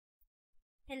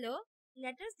Hello,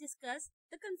 let us discuss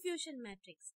the confusion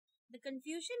matrix. The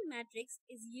confusion matrix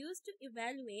is used to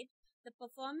evaluate the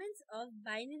performance of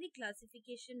binary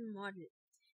classification model.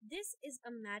 This is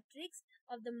a matrix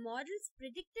of the model's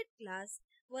predicted class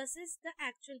versus the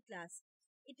actual class.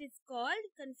 It is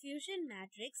called confusion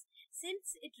matrix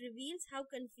since it reveals how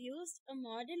confused a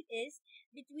model is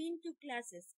between two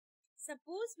classes.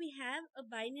 Suppose we have a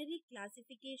binary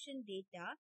classification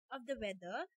data of the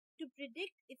weather to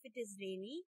predict if it is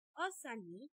rainy or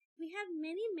sunny. We have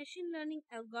many machine learning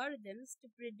algorithms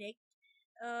to predict,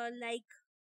 like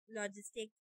logistic,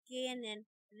 KNN,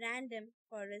 random,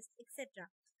 forest, etc.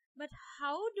 But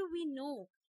how do we know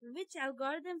which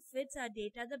algorithm fits our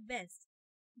data the best?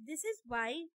 This is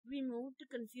why we move to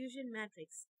confusion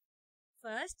matrix.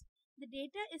 First, the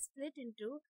data is split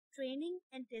into training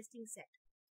and testing set.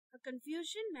 A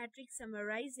confusion matrix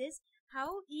summarizes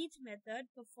how each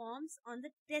method performs on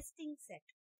the testing set.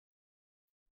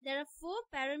 There are four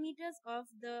parameters of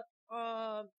the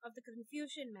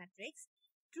confusion matrix: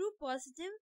 true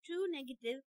positive, true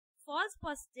negative, false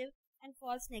positive, and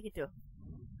false negative.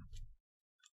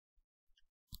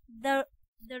 The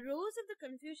rows of the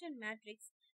confusion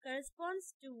matrix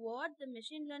corresponds to what the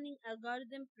machine learning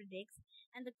algorithm predicts,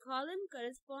 and the column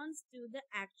corresponds to the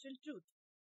actual truth.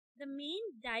 The main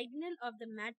diagonal of the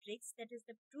matrix, that is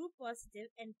the true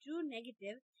positive and true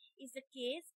negative, is the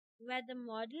case where the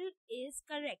model is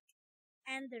correct,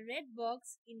 and the red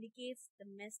box indicates the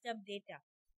messed up data.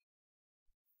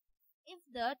 If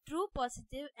the true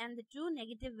positive and the true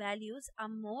negative values are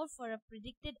more for a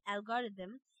predicted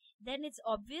algorithm, then it's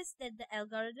obvious that the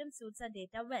algorithm suits our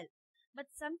data well. But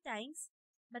sometimes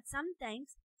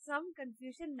some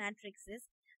confusion matrices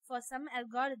for some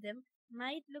algorithm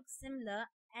might look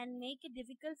similar and make it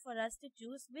difficult for us to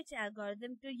choose which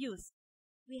algorithm to use.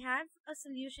 We have a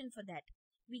solution for that.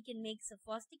 We can make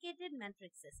sophisticated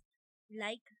matrices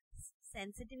like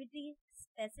sensitivity,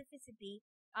 specificity,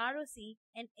 ROC,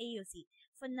 and AOC.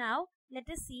 For now, let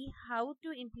us see how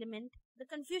to implement the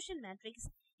confusion matrix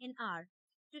in R.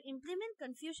 To implement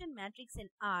confusion matrix in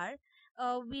R,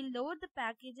 we load the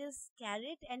packages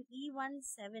caret and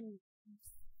E1071.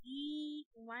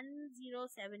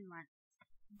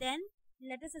 Then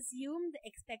let us assume the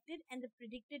expected and the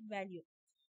predicted value,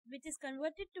 which is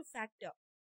converted to factor.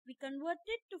 We convert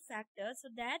it to factor so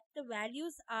that the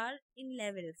values are in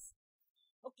levels.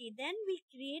 Okay, then we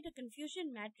create a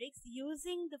confusion matrix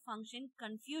using the function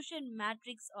confusion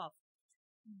matrix of,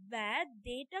 where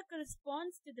data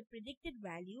corresponds to the predicted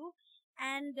value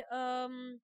and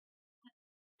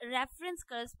reference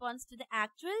corresponds to the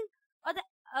actual or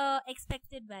the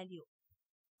expected value.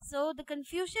 So the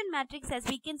confusion matrix, as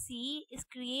we can see, is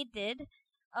created.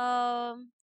 So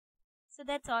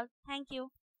that's all. Thank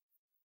you.